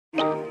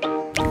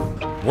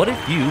What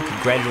if you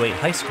could graduate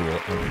high school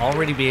and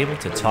already be able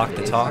to talk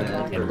the talk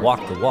and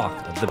walk the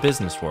walk of the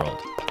business world?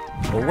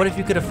 Or what if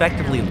you could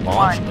effectively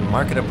launch and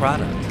market a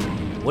product?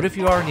 What if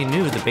you already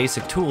knew the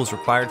basic tools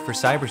required for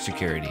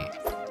cybersecurity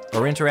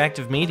or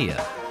interactive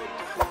media?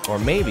 Or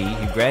maybe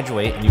you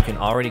graduate and you can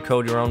already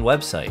code your own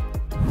website.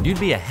 You'd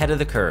be ahead of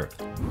the curve.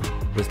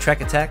 With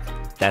TRECA Tech,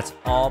 that's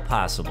all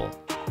possible.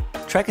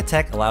 TRECA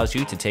Tech allows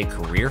you to take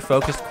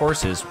career-focused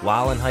courses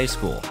while in high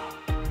school.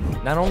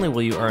 Not only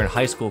will you earn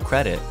high school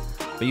credit,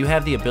 but you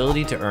have the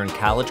ability to earn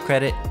college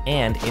credit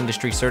and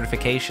industry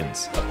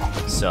certifications.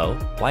 So,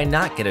 why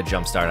not get a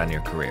jump start on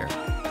your career?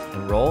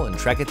 Enroll in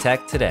TRECA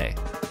Tech today.